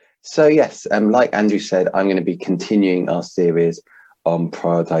So yes, like Andrew said, I'm going to be continuing our series on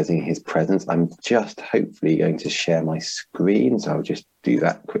prioritizing his presence. I'm just hopefully going to share my screen, so I'll just do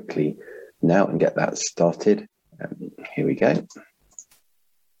that quickly now and get that started. Here we go.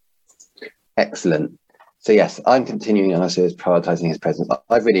 Excellent. So yes, I'm continuing on our series, prioritizing his presence.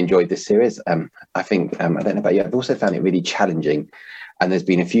 I've really enjoyed this series. I think, I don't know about you, I've also found it really challenging. And there's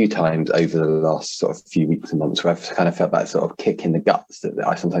been a few times over the last sort of few weeks and months where I've kind of felt that sort of kick in the guts that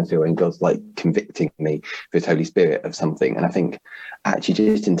I sometimes feel when God's like convicting me with His Holy Spirit of something. And I think actually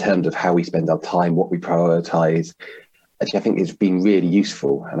just in terms of how we spend our time, what we prioritize, actually I think it's been really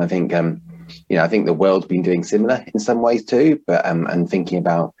useful. And I think, I think the world's been doing similar in some ways too, but and thinking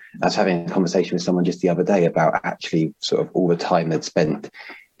about, I was having a conversation with someone just the other day about actually sort of all the time they'd spent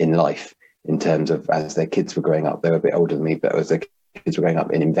in life in terms of as their kids were growing up. They were a bit older than me, but as their kids were growing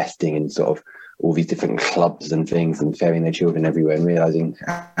up in investing in sort of all these different clubs and things and ferrying their children everywhere and realizing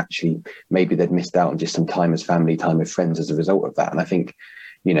actually maybe they'd missed out on just some time as family, time with friends as a result of that. And I think,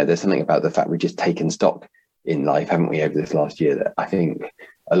 there's something about the fact we've just taken stock in life, haven't we, over this last year, that I think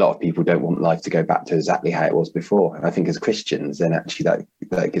a lot of people don't want life to go back to exactly how it was before. And I think as Christians, then actually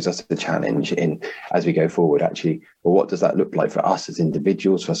that gives us the challenge in as we go forward, actually, well, what does that look like for us as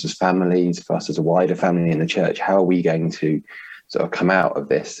individuals, for us as families, for us as a wider family in the church? How are we going to sort of come out of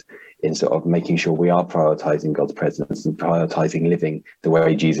this in sort of making sure we are prioritizing God's presence and prioritizing living the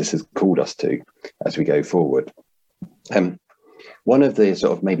way Jesus has called us to as we go forward? One of the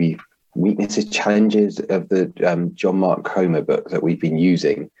sort of maybe weaknesses, challenges of the John Mark Comer book that we've been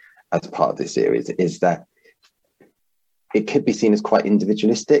using as part of this series is that it could be seen as quite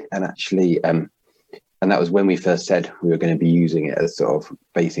individualistic, and actually and that was when we first said we were going to be using it as sort of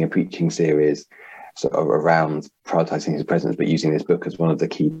basing a preaching series sort of around prioritizing his presence, but using this book as one of the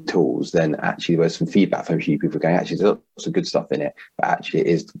key tools. Then actually there was some feedback from a few people going, actually there's lots of good stuff in it, but actually it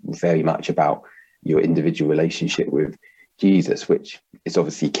is very much about your individual relationship with Jesus, which is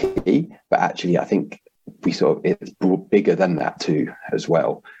obviously key, but actually I think we sort of, it's bigger than that too as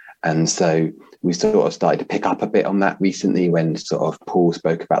well. And so we sort of started to pick up a bit on that recently when sort of Paul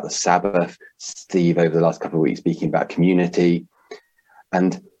spoke about the Sabbath, Steve over the last couple of weeks speaking about community.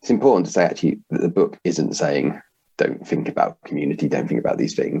 And it's important to say actually that the book isn't saying don't think about community, don't think about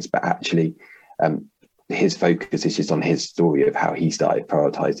these things, but actually his focus is just on his story of how he started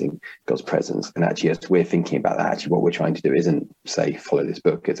prioritizing God's presence. And actually, as we're thinking about that, actually what we're trying to do isn't say follow this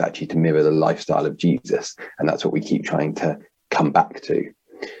book, it's actually to mirror the lifestyle of Jesus. And that's what we keep trying to come back to.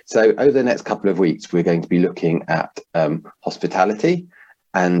 So over the next couple of weeks, we're going to be looking at hospitality,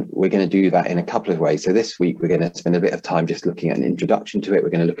 and we're going to do that in a couple of ways. So this week, we're going to spend a bit of time just looking at an introduction to it. We're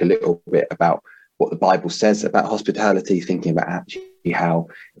going to look a little bit about what the Bible says about hospitality, thinking about actually how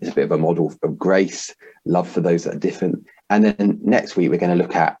it's a bit of a model of grace, love for those that are different. And then next week, we're going to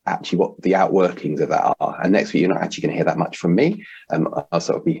look at actually what the outworkings of that are. And next week, you're not actually going to hear that much from me. I'll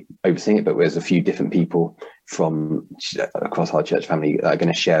sort of be overseeing it, but there's a few different people from across our church family that are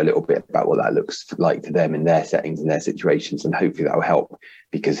going to share a little bit about what that looks like to them in their settings and their situations. And hopefully that will help,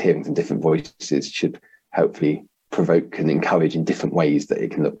 because hearing from different voices should hopefully provoke and encourage in different ways that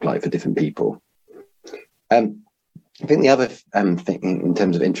it can look like for different people. I think the other thing in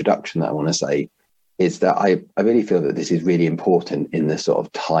terms of introduction that I want to say is that I really feel that this is really important in the sort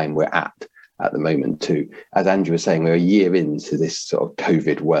of time we're at the moment too. As Andrew was saying, we're a year into this sort of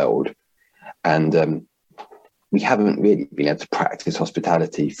COVID world, and we haven't really been able to practice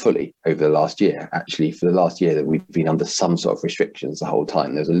hospitality fully over the last year. Actually, for the last year that we've been under some sort of restrictions the whole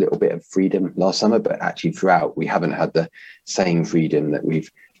time. There's a little bit of freedom last summer, but actually throughout we haven't had the same freedom that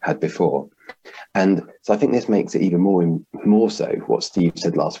we've had before. And so I think this makes it even more so what Steve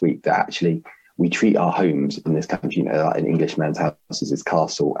said last week, that actually we treat our homes in this country, like an Englishman's house is his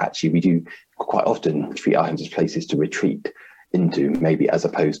castle. Actually, we do quite often treat our homes as places to retreat into, maybe, as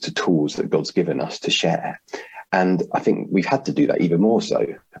opposed to tools that God's given us to share. And I think we've had to do that even more so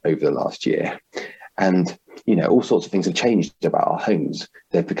over the last year. And, all sorts of things have changed about our homes.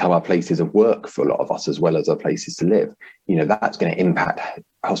 They've become our places of work for a lot of us, as well as our places to live. That's going to impact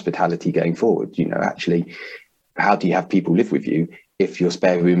hospitality going forward. Actually, how do you have people live with you if your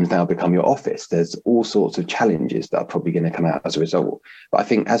spare rooms now become your office? There's all sorts of challenges that are probably going to come out as a result. But I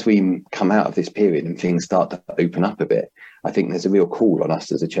think as we come out of this period and things start to open up a bit, I think there's a real call on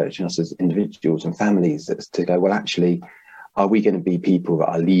us as a church and us as individuals and families to go, well, actually, are we going to be people that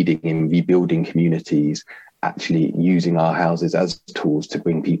are leading in rebuilding communities, actually using our houses as tools to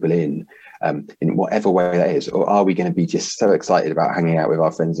bring people in whatever way that is? Or are we going to be just so excited about hanging out with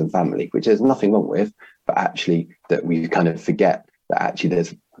our friends and family, which there's nothing wrong with, but actually that we kind of forget that actually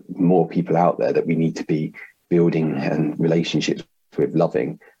there's more people out there that we need to be building and relationships with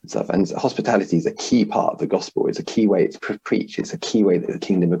loving and stuff. And hospitality is a key part of the gospel. It's a key way it's preached. It's a key way that the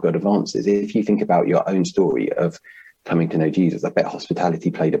kingdom of God advances. If you think about your own story of coming to know Jesus, I bet hospitality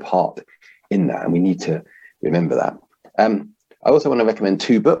played a part in that, and we need to remember that. I also want to recommend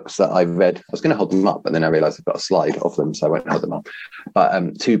 2 books that I've read. I was going to hold them up, but then I realized I've got a slide of them, so I won't hold them up.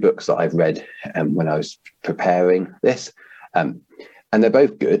 But 2 books that I've read when I was preparing this. And they're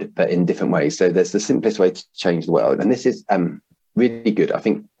both good, but in different ways. So there's The Simplest Way to Change the World. And this is really good. I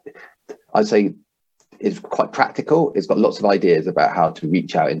think I'd say it's quite practical. It's got lots of ideas about how to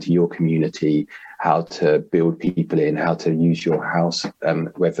reach out into your community, how to build people in, how to use your house,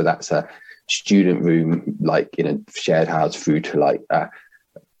 whether that's a student room, like in a shared house, through to like a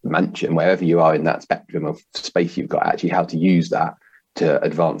mansion, wherever you are in that spectrum of space you've got, actually how to use that to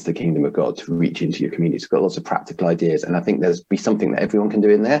advance the kingdom of God, to reach into your community. It's got lots of practical ideas. And I think there's be something that everyone can do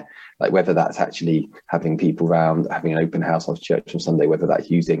in there, like whether that's actually having people around, having an open house after church on Sunday, whether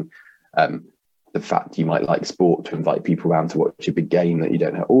that's using the fact you might like sport to invite people around to watch a big game that you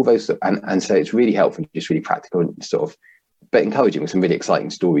don't know, all those. And so it's really helpful, just really practical and sort of, but encouraging, with some really exciting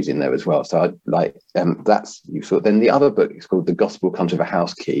stories in there as well. So I'd like, that's useful. Then the other book is called The Gospel Comes with a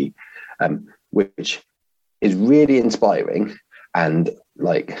House Key, which is really inspiring. And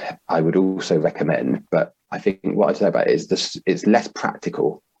like, I would also recommend, but I think what I'd say about it is this, it's less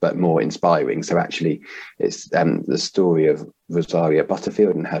practical, but more inspiring. So actually it's the story of Rosaria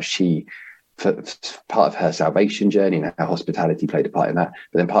Butterfield and how she, part of her salvation journey and how hospitality played a part in that,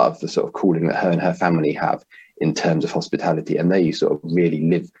 but then part of the sort of calling that her and her family have in terms of hospitality. And they sort of really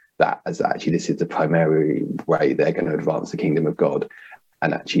live that as actually this is the primary way they're going to advance the kingdom of God.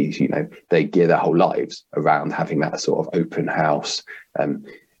 And actually, you know, they gear their whole lives around having that sort of open house,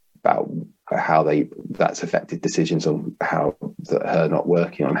 about how that's affected decisions on how her not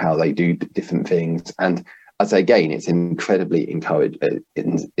working, on how they do different things. And I'd say, again, it's incredibly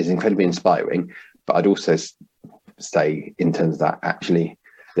incredibly inspiring. But I'd also say, in terms of that, actually,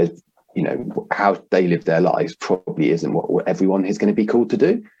 there's, you know, how they live their lives probably isn't what everyone is going to be called to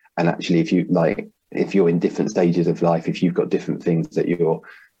do. And actually, if you're in different stages of life, if you've got different things that you're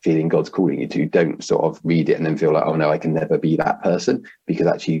feeling God's calling you to, don't sort of read it and then feel like, oh no, I can never be that person, because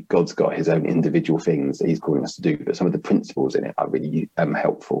actually God's got his own individual things that he's calling us to do. But some of the principles in it are really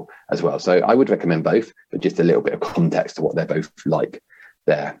helpful as well. So I would recommend both, but just a little bit of context to what they're both like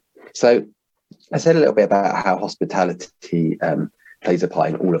there. So I said a little bit about how hospitality plays a part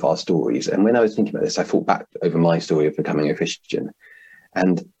in all of our stories. And when I was thinking about this, I thought back over my story of becoming a Christian.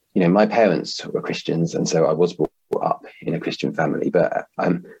 And you know, my parents were Christians, and so I was brought up in a Christian family, but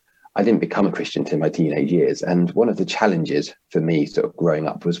I didn't become a Christian till my teenage years. And one of the challenges for me sort of growing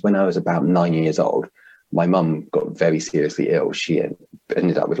up was when I was about 9 years old, my mum got very seriously ill. She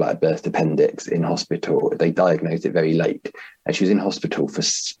ended up with like a burst appendix in hospital. They diagnosed it very late, and she was in hospital for,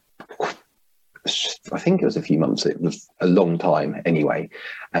 I think it was a few months. It was a long time anyway.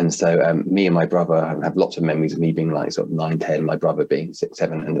 And so me and my brother have lots of memories of me being like sort of 9, 10, my brother being 6,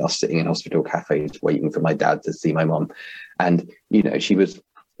 7, and us sitting in hospital cafes waiting for my dad to see my mum. And, you know,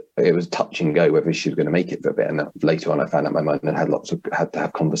 it was touch and go whether she was going to make it for a bit. And later on, I found out my mum had to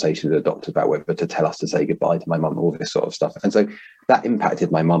have conversations with the doctor about whether to tell us to say goodbye to my mum, all this sort of stuff. And so that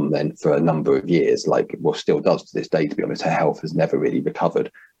impacted my mum then for a number of years, like, well, still does to this day, to be honest. Her health has never really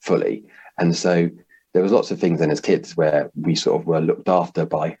recovered fully. And so there was lots of things then as kids where we sort of were looked after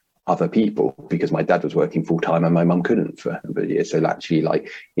by other people, because my dad was working full time and my mum couldn't for a number of years. So actually, like,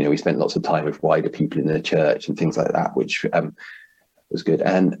 you know, we spent lots of time with wider people in the church and things like that, which was good.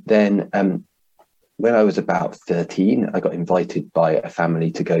 And then when I was about 13, I got invited by a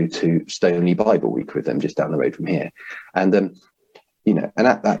family to go to Stoneleigh Bible Week with them just down the road from here. And you know, and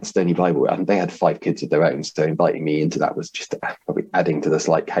at that Stoneleigh Bible, and they had 5 kids of their own, so inviting me into that was just probably adding to the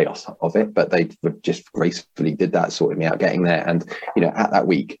slight chaos of it. But they just gracefully did that, sorting me out, getting there. And you know, at that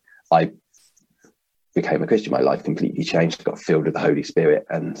week, I became a Christian. My life completely changed. Got filled with the Holy Spirit,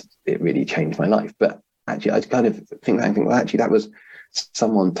 and it really changed my life. But actually, I kind of think well, actually, that was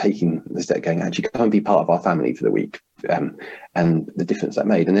someone taking the step, going, actually, come and be part of our family for the week, and the difference that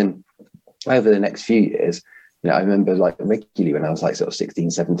made. And then over the next few years, you know, I remember like regularly when I was like sort of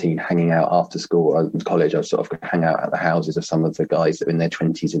 16, 17, hanging out after school or college, I'd sort of hang out at the houses of some of the guys that were in their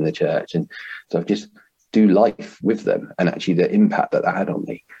 20s in the church, and sort of just do life with them, and actually the impact that had on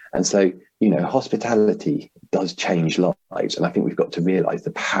me. And so, you know, hospitality does change lives. And I think we've got to realize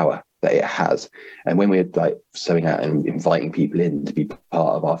the power that it has. And when we're like going out and inviting people in to be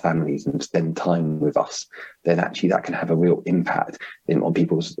part of our families and spend time with us, then actually that can have a real impact on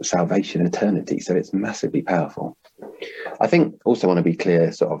people's salvation and eternity. So it's massively powerful. I think also want to be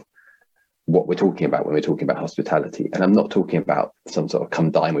clear, sort of what we're talking about when we're talking about hospitality. And I'm not talking about some sort of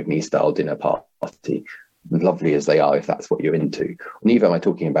come dine with me style dinner party, lovely as they are, if that's what you're into. Neither am I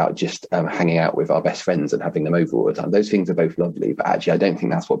talking about just hanging out with our best friends and having them over all the time. Those things are both lovely, but actually I don't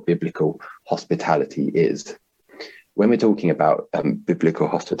think that's what biblical hospitality is. When we're talking about biblical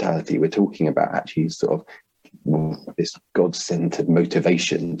hospitality, we're talking about actually sort of this God-centered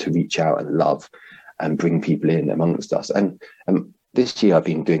motivation to reach out and love and bring people in amongst us. And this year I've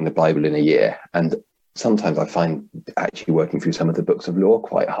been doing the Bible in a year, and sometimes I find actually working through some of the books of law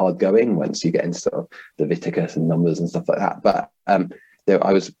quite hard going once you get into sort of Leviticus and Numbers and stuff like that. But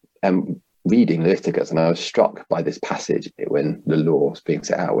I was reading Leviticus, and I was struck by this passage when the law was being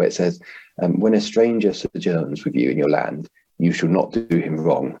set out, where it says, when a stranger sojourns with you in your land, you shall not do him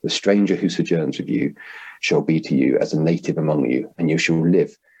wrong. The stranger who sojourns with you shall be to you as a native among you, and you shall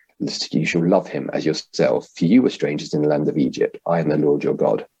love him as yourself. For you were strangers in the land of Egypt. I am the Lord your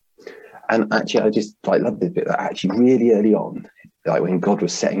God. And actually, I just love this bit that actually really early on, like when God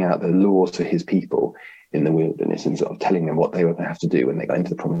was setting out the laws for his people in the wilderness and sort of telling them what they were going to have to do when they got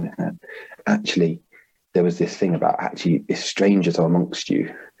into the promised land, actually, there was this thing about actually, if strangers are amongst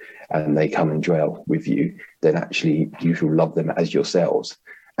you and they come and dwell with you, then actually you shall love them as yourselves.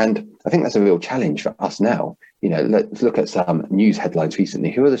 And I think that's a real challenge for us now. Let's look at some news headlines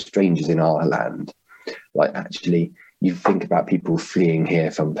recently. Who are the strangers in our land? Like, actually, you think about people fleeing here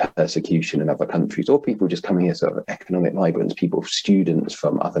from persecution in other countries, or people just coming here, sort of economic migrants, students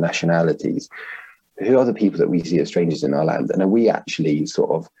from other nationalities. Who are the people that we see as strangers in our land? And are we actually sort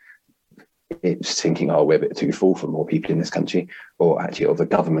of thinking, oh, we're a bit too full for more people in this country, or actually, the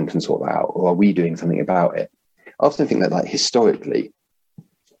government can sort that out, or are we doing something about it? I often think that, historically,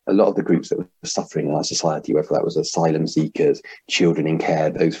 a lot of the groups that were suffering in our society, whether that was asylum seekers, children in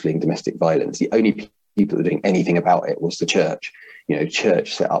care, those fleeing domestic violence, the only people that were doing anything about it was the church.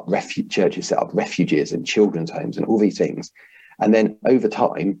 Churches set up refuges and children's homes and all these things. And then over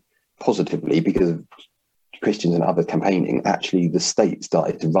time, positively, because of Christians and others campaigning, actually the state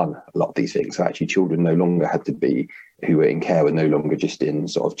started to run a lot of these things. So actually children no longer had to be, who were in care were no longer just in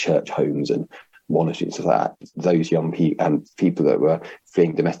sort of church homes and monasteries. So that those young people that were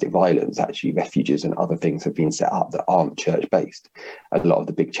fleeing domestic violence, actually refuges and other things have been set up that aren't church based. A lot of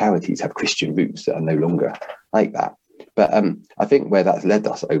the big charities have Christian roots that are no longer like that. But I think where that's led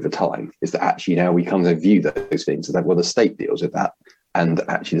us over time is that actually now we come to view those things as that, well, the state deals with that. And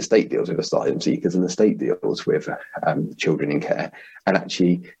actually the state deals with asylum seekers, and the state deals with children in care. And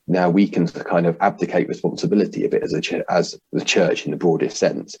actually now we can kind of abdicate responsibility a bit as the church in the broadest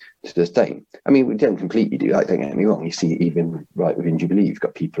sense to the state. I mean, we don't completely do that, don't get me wrong. You see even right within Jubilee, you've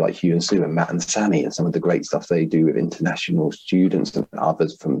got people like Hugh and Sue and Matt and Sammy and some of the great stuff they do with international students and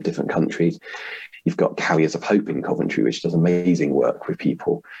others from different countries. You've got Carriers of Hope in Coventry, which does amazing work with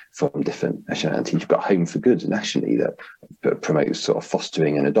people from different nationalities. You've got Home for Good nationally that promotes sort of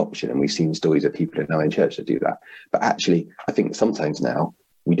fostering and adoption. And we've seen stories of people in our own church that do that. But actually, I think sometimes now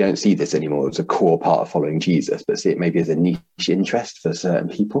we don't see this anymore as a core part of following Jesus, but see it maybe as a niche interest for certain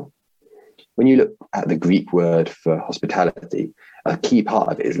people. When you look at the Greek word for hospitality, a key part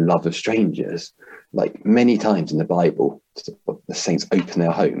of it is love of strangers. Like many times in the Bible, the saints open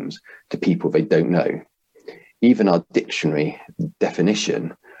their homes to people they don't know. Even our dictionary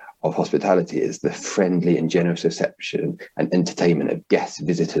definition of hospitality is the friendly and generous reception and entertainment of guests,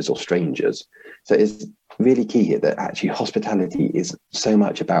 visitors, or strangers. So it's really key here that actually hospitality is so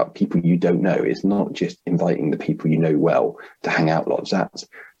much about people you don't know. It's not just inviting the people you know well to hang out lots.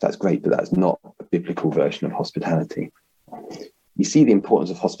 That's great, but that's not a biblical version of hospitality. You see the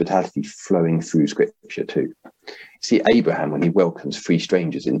importance of hospitality flowing through Scripture too. You see Abraham when he welcomes 3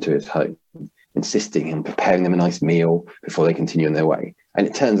 strangers into his home, insisting on preparing them a nice meal before they continue on their way. And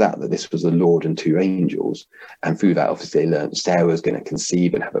it turns out that this was the Lord and 2 angels. And through that, obviously, they learned Sarah was going to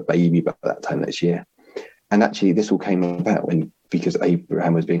conceive and have a baby by that time next year. And actually, this all came about because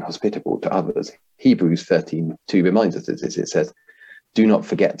Abraham was being hospitable to others. Hebrews 13:2 reminds us of this. It says, "Do not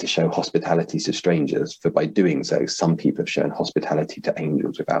forget to show hospitality to strangers, for by doing so, some people have shown hospitality to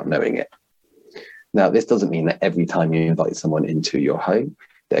angels without knowing it." Now, this doesn't mean that every time you invite someone into your home,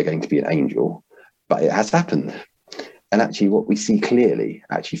 they're going to be an angel, but it has happened. And actually, what we see clearly,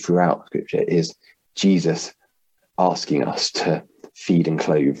 actually throughout Scripture, is Jesus asking us to feed and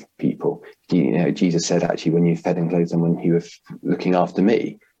clothe people. Jesus said, actually, when you fed and clothed someone, you were looking after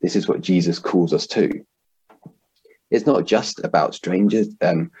me. This is what Jesus calls us to. It's not just about strangers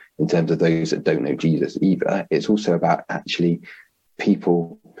in terms of those that don't know Jesus either. It's also about actually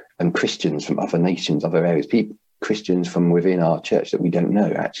people and Christians from other nations, other areas, Christians from within our church that we don't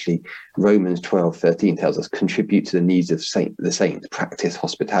know. Actually, Romans 12:13 tells us, contribute to the needs of the saints, practice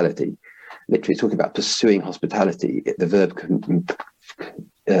hospitality. literally talking about pursuing hospitality. The verb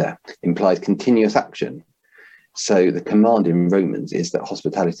implies continuous action. So the command in Romans is that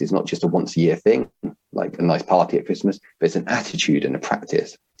hospitality is not just a once a year thing, like a nice party at Christmas, but it's an attitude and a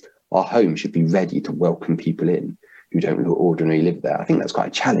practice. Our home should be ready to welcome people in who don't ordinarily live there. I think that's quite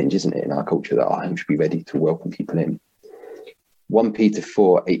a challenge, isn't it, in our culture, that our home should be ready to welcome people in. 1 Peter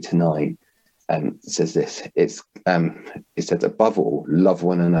 4:8-9 says this. It says, above all, love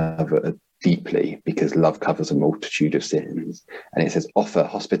one another deeply, because love covers a multitude of sins. And it says, offer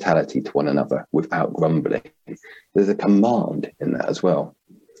hospitality to one another without grumbling. There's a command in that as well.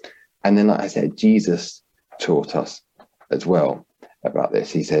 And then, like I said, Jesus taught us as well about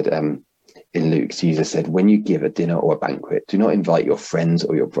this. He said, in Luke, Jesus said, when you give a dinner or a banquet, do not invite your friends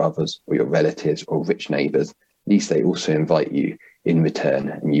or your brothers or your relatives or rich neighbours, lest they also invite you in return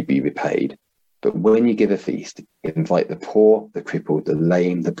and you be repaid. But when you give a feast, invite the poor, the crippled, the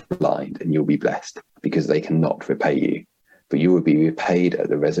lame, the blind, and you'll be blessed, because they cannot repay you, but you will be repaid at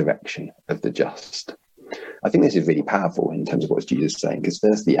the resurrection of the just. I think this is really powerful in terms of what Jesus is saying, because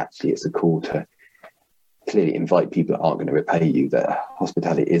firstly, actually, it's a call to clearly invite people that aren't going to repay you. That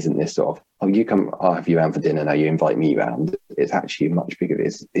hospitality isn't this sort of, oh, you come, I'll have you around for dinner, now you invite me around. It's actually much bigger.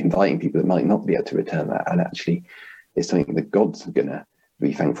 It's inviting people that might not be able to return that, and actually it's something that God's going to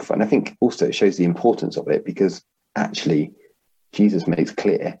be thankful for. And I think also it shows the importance of it, because actually Jesus makes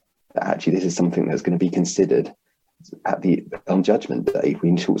clear that actually this is something that's going to be considered on Judgment Day.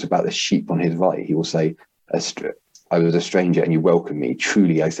 When he talks about the sheep on his right, he will say, I was a stranger and you welcomed me.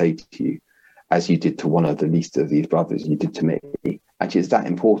 Truly I say to you, as you did to one of the least of these brothers, you did to me. Actually, it's that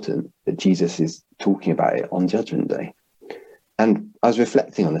important that Jesus is talking about it on Judgment Day. And I was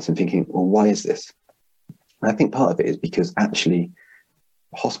reflecting on this and thinking, well, why is this? And I think part of it is because actually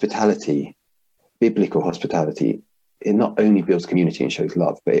hospitality, biblical hospitality, it not only builds community and shows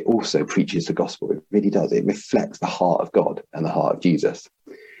love, but it also preaches the gospel. It really does. It reflects the heart of God and the heart of Jesus.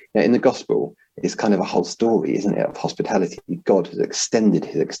 Now, in the gospel, it's kind of a whole story, isn't it, of hospitality. God has extended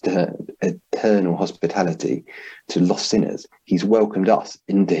his eternal hospitality to lost sinners. He's welcomed us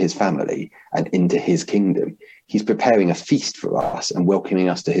into his family and into his kingdom. He's preparing a feast for us and welcoming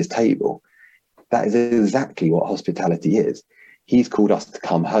us to his table. That is exactly what hospitality is. He's called us to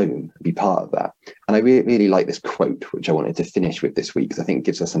come home and be part of that. And I really like this quote, which I wanted to finish with this week, because I think it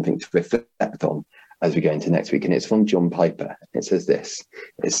gives us something to reflect on as we go into next week. And it's from John Piper. It says this.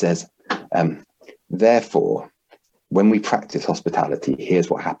 It says, therefore, when we practice hospitality, here's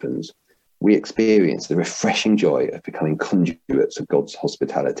what happens. We experience the refreshing joy of becoming conduits of God's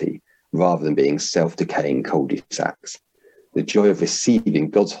hospitality, rather than being self-decaying cul-de-sacs. The joy of receiving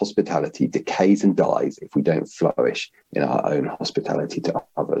God's hospitality decays and dies if we don't flourish in our own hospitality to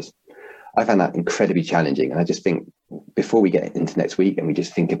others. I found that incredibly challenging. And I just think before we get into next week and we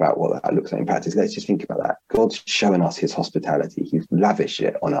just think about what that looks like in practice, let's just think about that. God's showing us his hospitality. He's lavished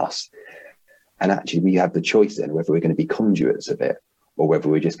it on us. And actually we have the choice then whether we're going to be conduits of it or whether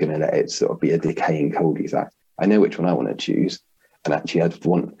we're just going to let it sort of be a decaying cul-de-sac. I know which one I want to choose. And actually I'd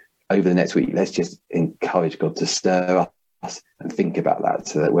want over the next week, let's just encourage God to stir up us and think about that,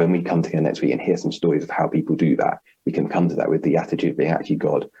 so that when we come together next week and hear some stories of how people do that, we can come to that with the attitude of being, actually,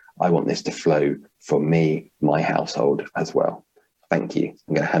 God, I want this to flow from me, my household as well. Thank you.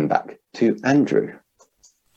 I'm going to hand back to Andrew.